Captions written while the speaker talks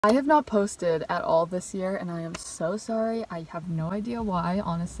I have not posted at all this year and I am so sorry. I have no idea why.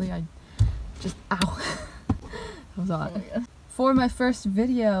 Honestly, I just ow. That was odd. Oh, for my first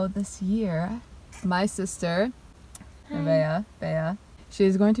video this year, my sister, Bea, she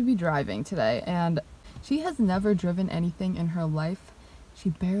is going to be driving today and she has never driven anything in her life. She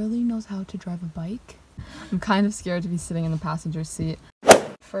barely knows how to drive a bike. I'm kind of scared to be sitting in the passenger seat.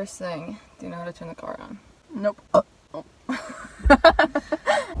 First thing, do you know how to turn the car on? Nope. Oh.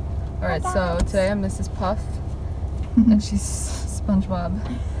 Alright, so today I'm Mrs. Puff and she's SpongeBob.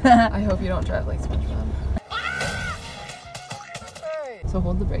 I hope you don't drive like SpongeBob. So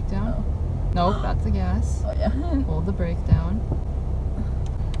hold the brake down. Oh. Nope, that's the gas. Oh yeah. Hold the brake down.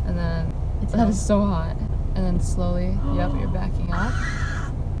 And then, that is so hot. And then slowly, yep, you're backing up.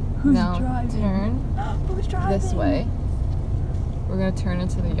 Who's now driving? Turn Who's driving? This way. We're gonna turn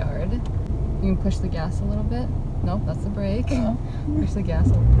into the yard. You can push the gas a little bit. Nope, that's the brake. Oh. Push the gas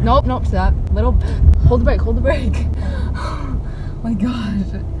a little. Nope, nope, stop. Little. Hold the brake, hold the brake. Oh my gosh.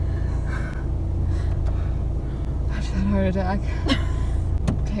 I've had a heart attack.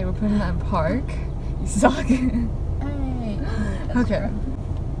 Okay, we're putting that in park. You suck. Hey. Okay.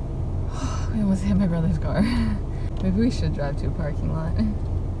 We almost hit my brother's car. Maybe we should drive to a parking lot.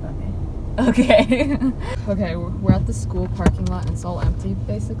 Okay. Okay, we're at the school parking lot and it's all empty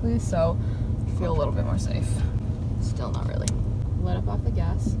basically, so I feel a little bit more safe. Still not really. Let up off the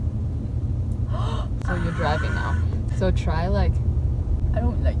gas. So you're driving now. So try like... I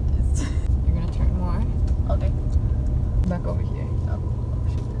don't like this. You're gonna turn more. Okay. Back over here. Oh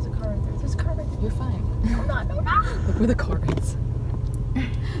shit, there's a car right there. There's a car right there. You're fine. I'm not, no, no. Look where the car is.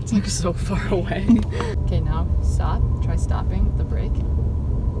 It's like so far away. Okay, now stop. Try stopping with the brake.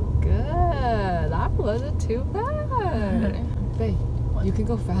 Good. That wasn't too bad. Babe, you can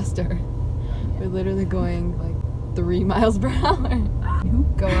go faster. We're literally going like 3 miles per hour.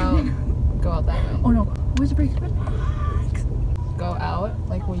 Go out that way. Oh no, where's the brake? Go out,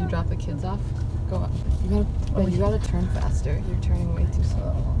 like when you drop the kids off. Go out. You gotta turn faster. You're turning way too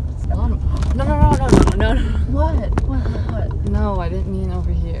slow. No. What? No, I didn't mean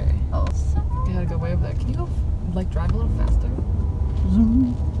over here. Oh. You gotta go way over there. Can you go, like, drive a little faster?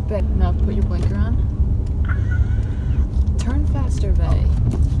 Zoom. Babe, now put your blinker on. Turn faster, babe.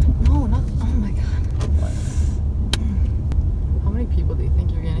 No, not. Oh my god. How many people do you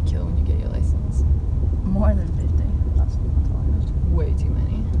think you're gonna kill when you get your license? More than 50. That's way too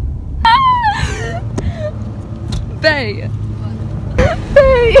many. Bae!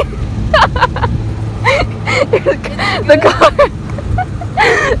 Bae!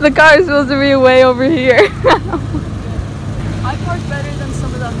 The car is supposed to be way over here. I park better than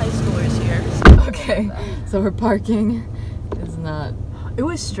some of the high schoolers here. So okay, so her parking is not... It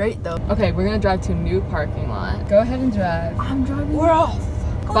was straight though. Okay, we're gonna drive to a new parking lot. Go ahead and drive. I'm driving. We're off.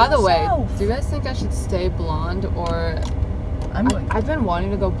 By the way, do you guys think I should stay blonde or... I've been wanting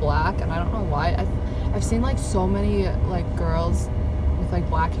to go black and I don't know why. I've seen like so many like girls with like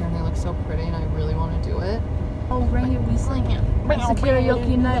black hair and they look so pretty and I really want to do it. Oh, right here we sing it. It's a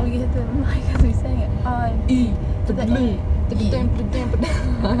karaoke night. We hit the mic as we sing it. I-E to the E. I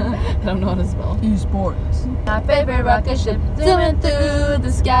don't know how to spell. E-sports. My favorite rocket ship zooming through the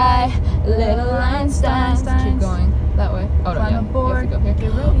sky. Little Einstein. Keep going that way. Oh no, yeah. Aboard. You have to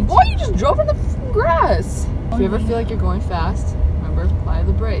go here. Get ready. Boy, you just drove in the grass. If you ever feel like you're going fast, remember, apply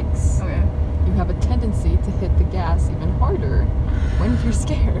the brakes. Okay. You have a tendency to hit the gas even harder when you're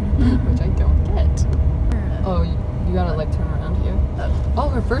scared, which I don't get. Oh, you gotta like turn around here. Oh,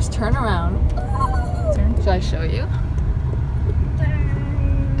 her first turnaround. Should I show you?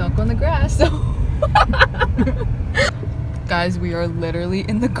 Don't go in the grass. Guys, we are literally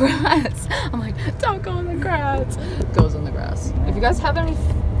in the grass. I'm like, don't go in the grass. Goes in the grass. If you guys have any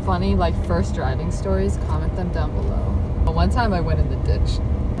funny like first driving stories, comment them down below. But one time I went in the ditch.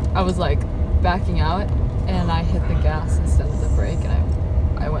 I was like backing out and I hit the gas instead of the brake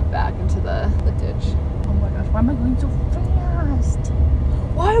and I went back into the ditch. Oh my gosh, why am I going so fast?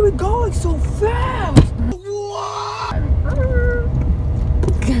 Why are we going so fast?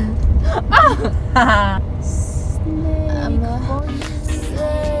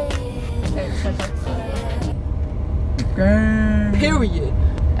 Period.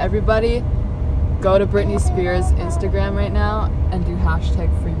 Everybody go to Britney Spears' Instagram right now and do hashtag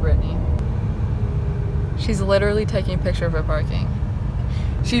free Britney. She's literally taking a picture of her parking.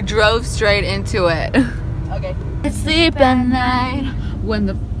 She drove straight into it. Okay. Sleep at night when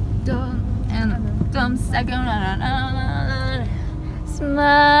the dumb second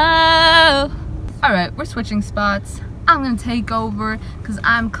smile. Alright, we're switching spots. I'm gonna take over because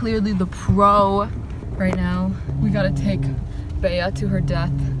I'm clearly the pro right now. We gotta take Bea to her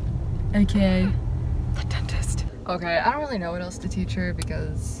death. aka the dentist. Okay, I don't really know what else to teach her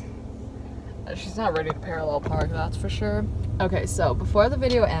because she's not ready to parallel park, that's for sure. Okay, so before the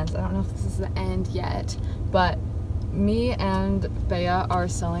video ends, I don't know if this is the end yet, but me and Bea are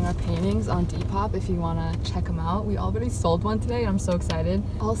selling our paintings on Depop if you want to check them out. We already sold one today and I'm so excited.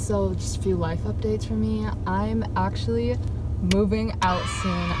 Also, just a few life updates for me. I'm actually moving out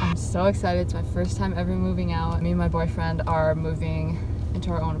soon. I'm so excited. It's my first time ever moving out. Me and my boyfriend are moving into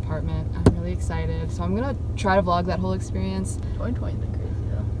our own apartment. I'm really excited. So I'm gonna try to vlog that whole experience. 2020's been crazy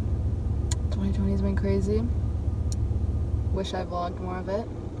though. 2020's been crazy. Wish I vlogged more of it.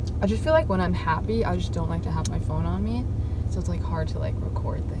 I just feel like when I'm happy, I just don't like to have my phone on me. So it's like hard to like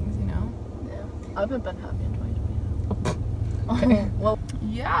record things, you know? Yeah. I haven't been happy in 2020. Okay. Well,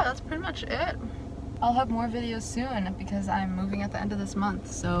 yeah, that's pretty much it. I'll have more videos soon because I'm moving at the end of this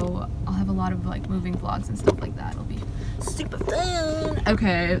month. So I'll have a lot of like moving vlogs and stuff like that. It'll be super fun.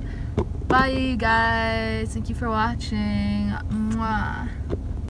 Okay. Bye, guys. Thank you for watching. Mwah.